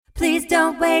Please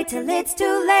don't wait till it's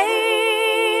too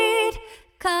late.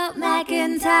 Call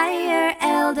McIntyre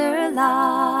Elder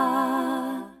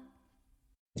Law.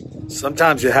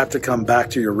 Sometimes you have to come back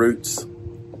to your roots.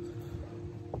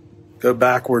 Go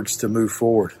backwards to move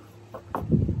forward.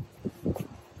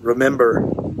 Remember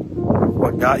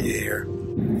what got you here.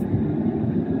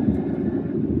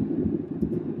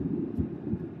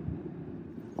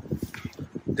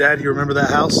 Dad, you remember that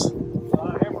house?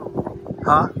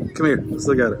 Huh? Come here. Let's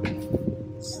look at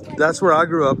it. That's where I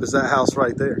grew up, is that house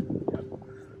right there.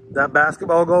 That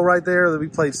basketball goal right there, that we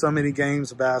played so many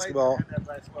games of basketball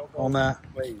on that.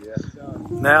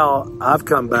 Now I've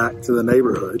come back to the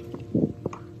neighborhood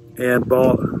and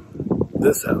bought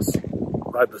this house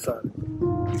right beside it.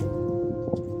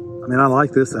 I mean, I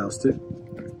like this house too,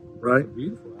 right?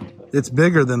 It's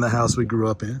bigger than the house we grew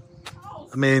up in.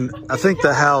 I mean, I think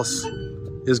the house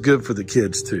is good for the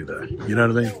kids too, though. You know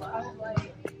what I mean?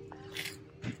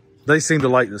 They seem to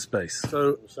like the space.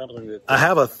 So I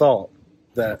have a thought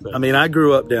that, I mean, I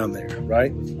grew up down there,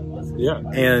 right? Yeah.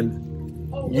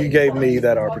 And you gave me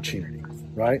that opportunity,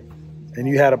 right? And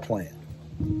you had a plan.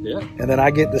 Yeah. And then I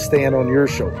get to stand on your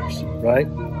shoulders, right?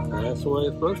 That's the way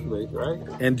it's supposed to be, right?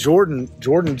 And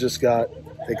Jordan just got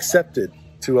accepted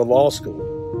to a law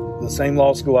school, the same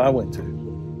law school I went to,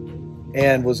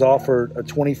 and was offered a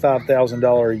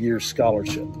 $25,000 a year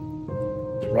scholarship,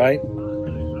 right?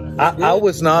 I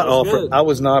was not offered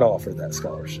that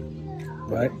scholarship,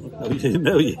 right? You didn't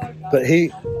know you. But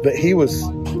he was.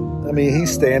 I mean,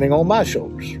 he's standing on my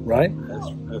shoulders, right?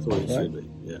 That's what it should be.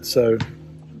 Yeah. So,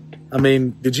 I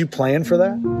mean, did you plan for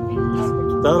that?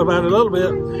 Thought about it a little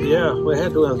bit. Yeah, we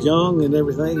had to. I was young and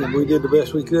everything, and we did the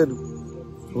best we could.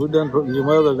 We've done. Your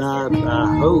mother and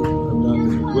I hope, have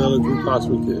done as well as we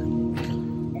possibly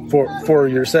could. For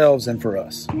yourselves and for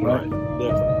us, right?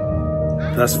 Definitely.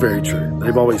 That's very true.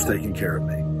 They've always taken care of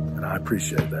me, and I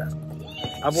appreciate that.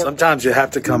 Sometimes you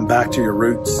have to come back to your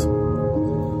roots.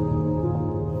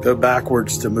 Go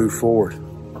backwards to move forward.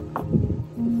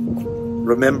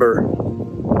 Remember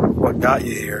what got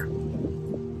you here,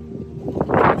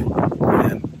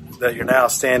 and that you're now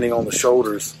standing on the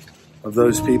shoulders of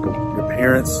those people, your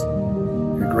parents,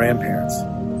 your grandparents.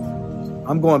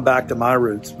 I'm going back to my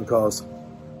roots because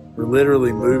we're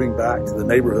literally moving back to the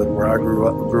neighborhood where I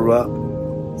grew up.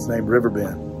 It's named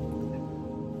Riverbend.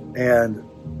 And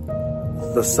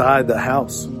beside the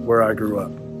house where I grew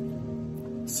up.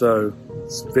 So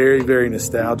it's very, very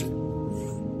nostalgic.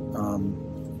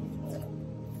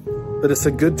 But it's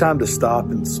a good time to stop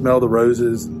and smell the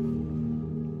roses,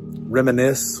 and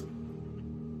reminisce,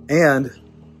 and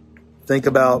think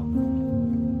about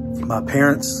my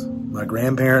parents, my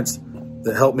grandparents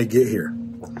that helped me get here.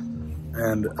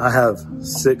 And I have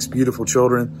 6 beautiful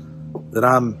children that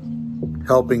I'm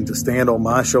helping to stand on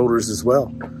my shoulders as well.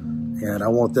 And I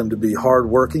want them to be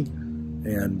hardworking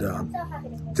and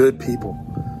good people.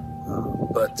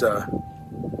 But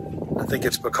I think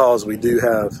it's because we do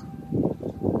have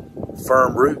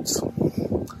firm roots.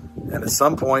 And at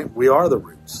some point, we are the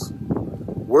roots.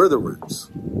 We're the roots.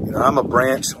 You know, I'm a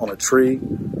branch on a tree.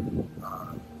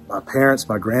 My parents,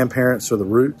 my grandparents are the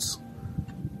roots.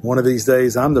 One of these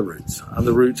days, I'm the roots. I'm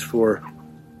the roots for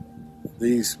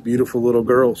these beautiful little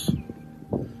girls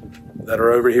that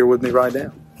are over here with me right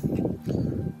now.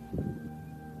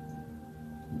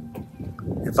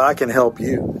 If I can help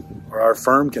you, or our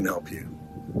firm can help you,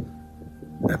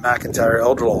 at McIntyre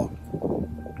Elder Law,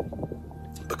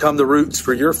 become the roots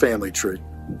for your family tree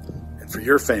and for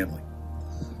your family,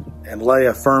 and lay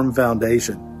a firm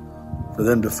foundation for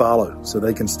them to follow so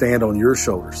they can stand on your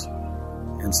shoulders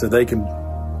and so they can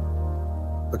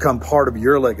become part of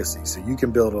your legacy so you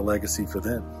can build a legacy for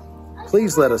them.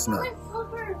 Please let us know.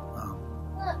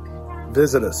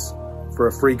 Visit us for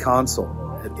a free consult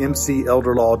at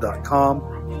mcelderlaw.com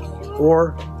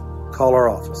or call our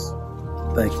office.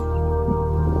 Thank you.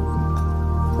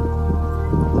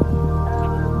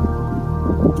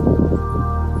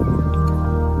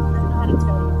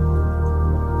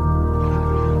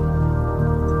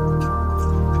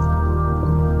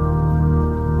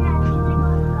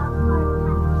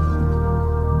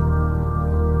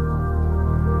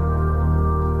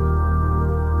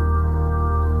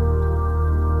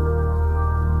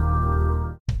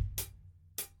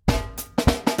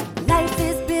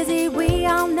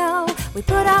 We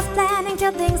put off planning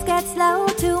till things get slow.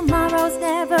 Tomorrow's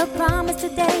never promised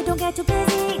today. Don't get too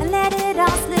busy and let it all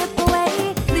slip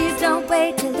away. Please don't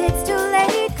wait till it's too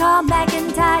late. Call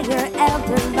McIntyre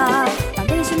Elder Law.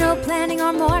 Foundational planning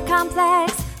or more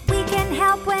complex. We can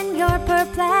help when you're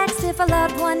perplexed. If a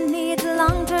loved one needs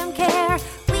long-term care,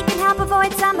 we can help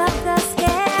avoid some of the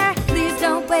scare. Please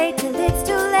don't wait till it's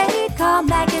too late.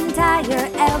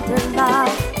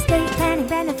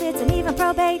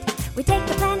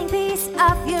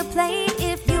 plate.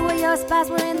 If you or your spouse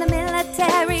were in the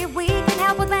military, we can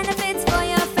help with benefits for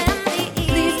your family.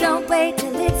 Please don't wait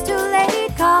till it's too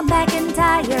late. Call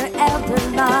McIntyre Elder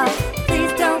Law.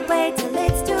 Please don't wait till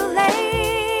it's too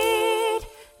late.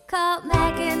 Call McIntyre.